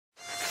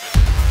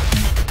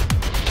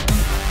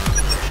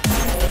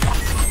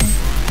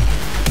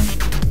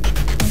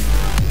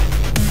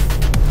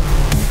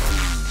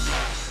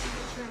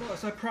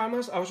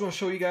Thomas. I was going to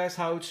show you guys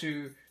how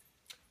to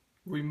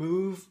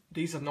remove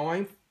these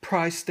annoying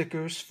price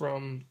stickers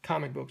from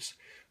comic books.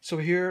 So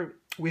here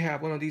we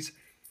have one of these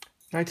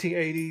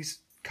 1980s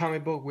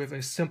comic book with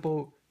a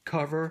simple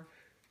cover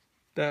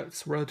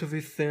that's relatively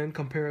thin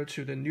compared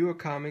to the newer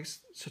comics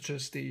such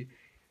as the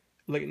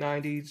late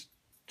 90s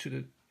to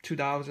the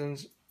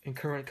 2000s and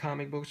current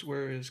comic books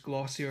where it's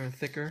glossier and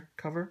thicker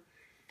cover.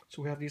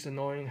 So we have these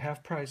annoying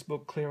half-price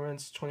book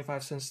clearance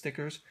 25-cent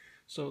stickers.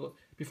 So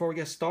before we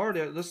get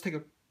started, let's take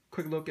a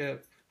quick look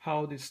at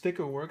how the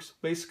sticker works.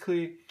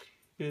 Basically,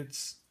 it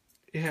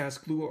has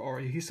glue or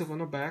adhesive on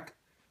the back.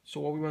 So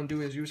what we want to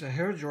do is use a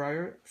hair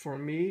dryer. For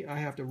me, I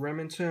have the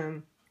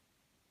Remington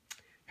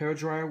hair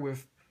dryer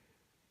with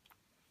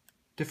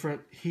different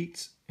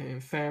heats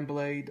and fan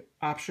blade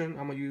option.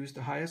 I'm going to use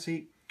the highest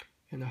heat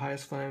and the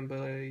highest fan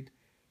blade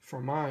for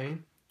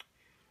mine.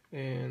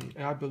 And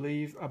I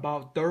believe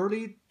about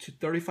 30 to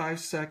 35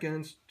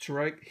 seconds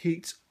direct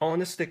heats on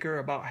the sticker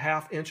about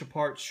 ½ inch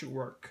apart should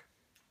work.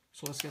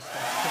 So let's get started.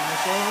 Turn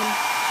this on,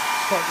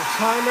 start the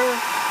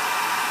timer.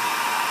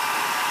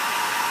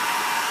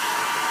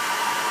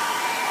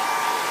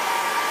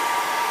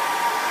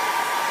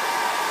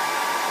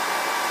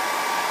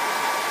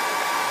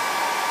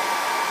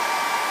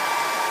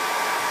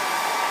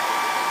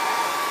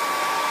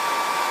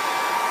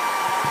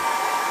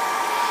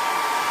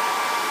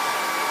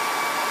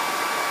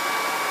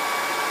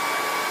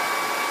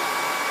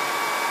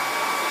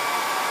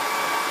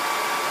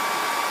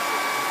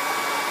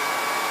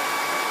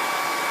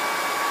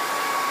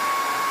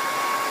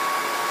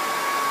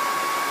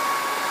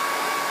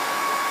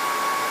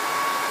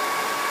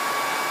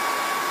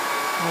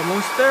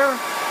 Almost there.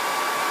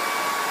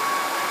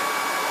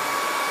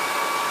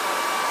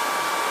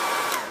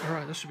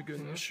 Alright, this should be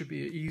good. This should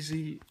be an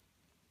easy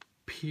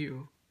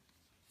peel.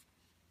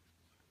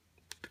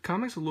 The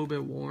comic's a little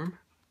bit warm.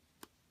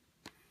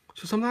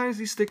 So sometimes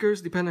these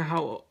stickers, depending on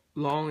how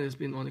long it's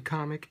been on the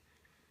comic,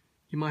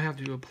 you might have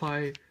to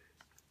apply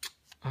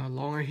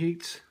longer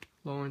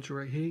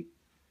direct heat.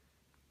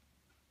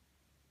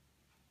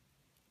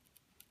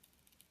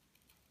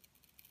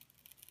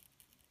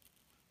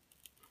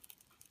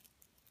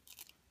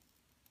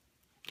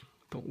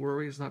 Don't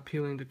worry, it's not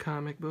peeling the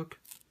comic book.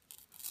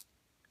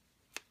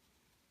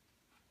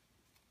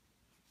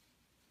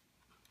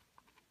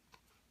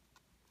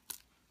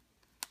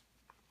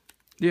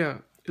 Yeah,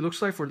 it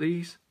looks like for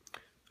these,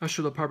 I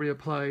should have probably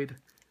applied,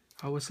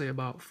 I would say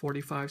about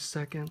 45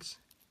 seconds.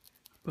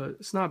 But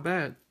it's not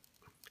bad.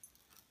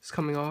 It's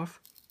coming off.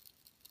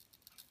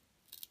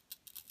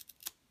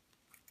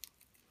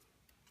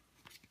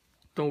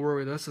 Don't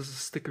worry, that's just a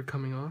sticker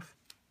coming off.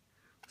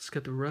 Let's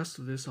get the rest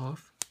of this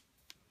off.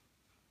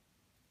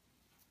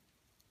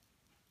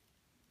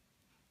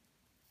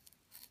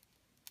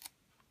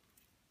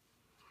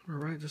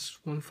 Alright,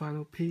 just one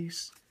final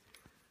piece.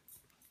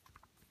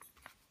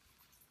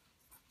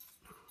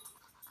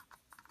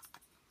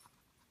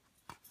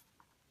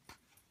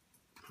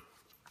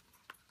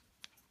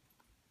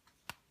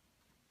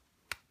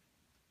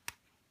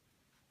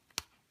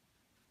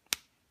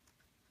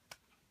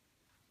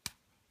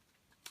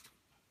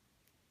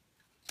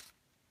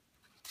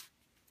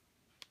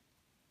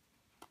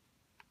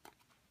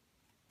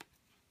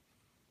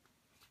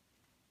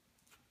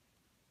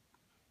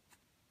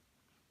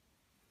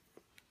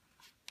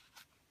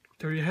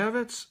 There you have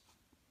it.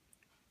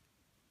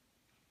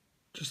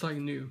 Just like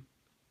new.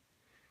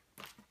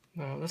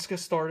 Now let's get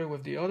started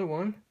with the other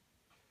one.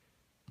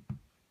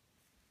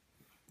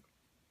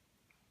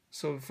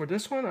 So for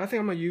this one, I think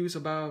I'm going to use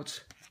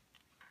about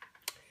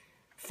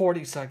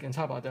 40 seconds.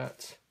 How about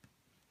that?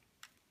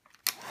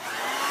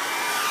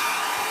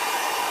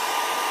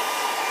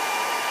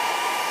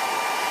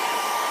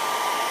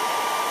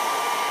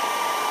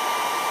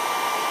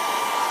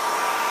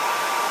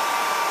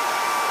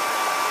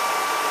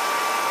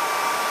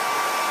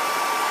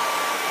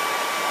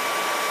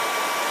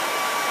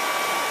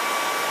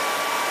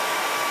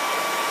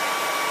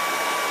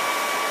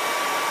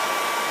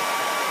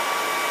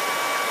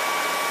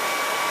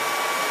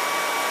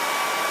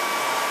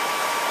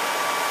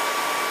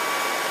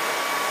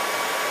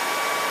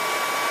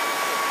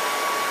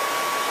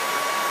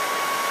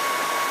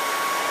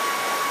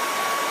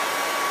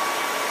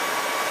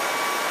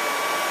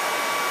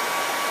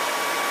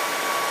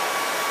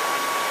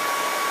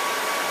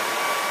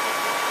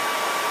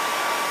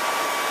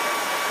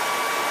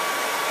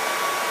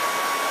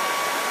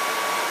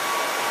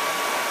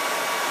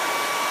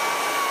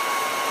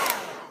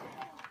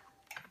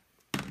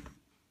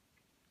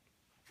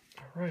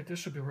 Alright, this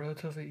should be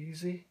relatively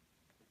easy.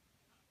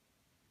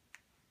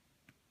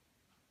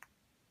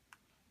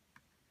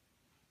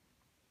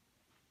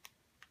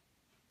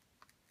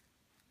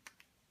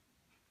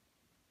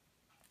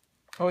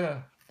 Oh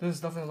yeah, this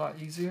is definitely a lot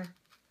easier.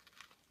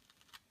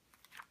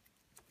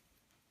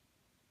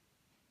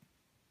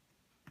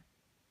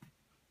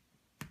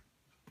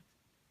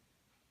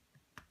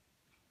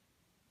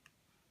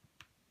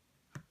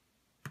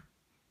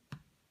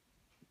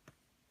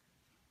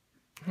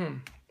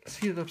 Let's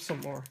heat it up some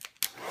more.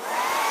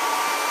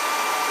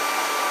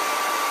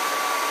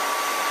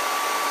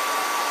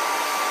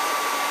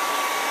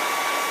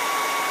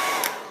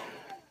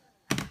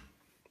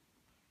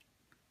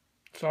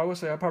 So I would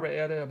say I probably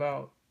added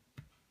about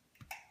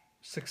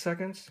 6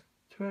 seconds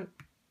to it.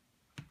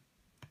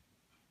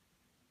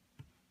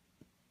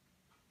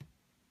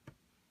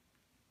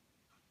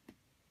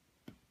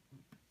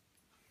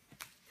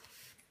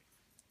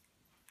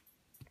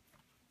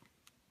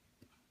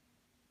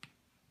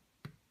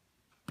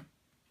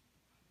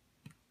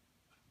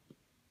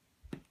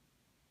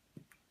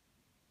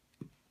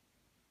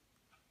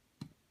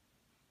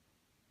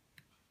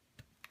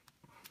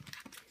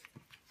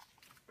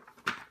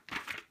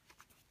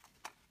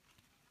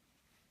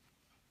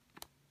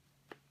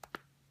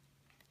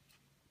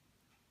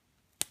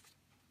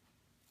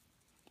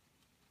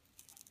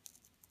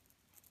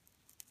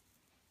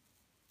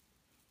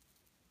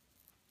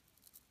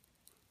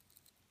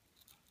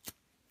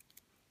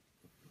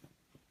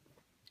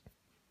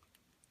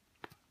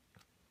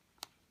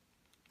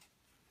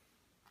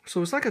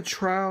 So it's like a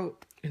trial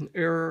and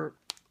error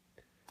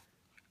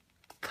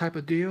type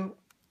of deal.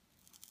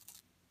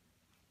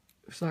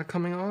 If it's not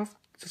coming off,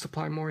 just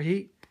apply more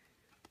heat.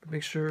 But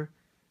make sure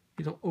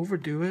you don't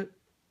overdo it.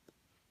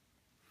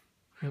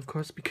 And of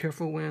course, be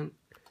careful when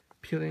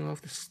peeling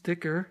off the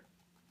sticker.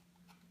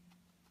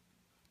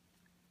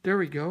 There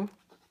we go.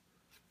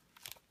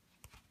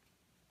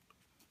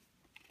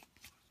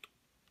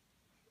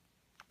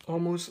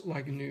 Almost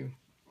like new.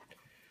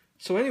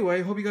 So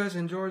anyway, hope you guys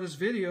enjoyed this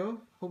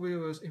video. Hope it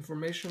was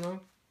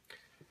informational.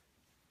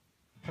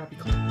 Happy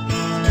cleaning.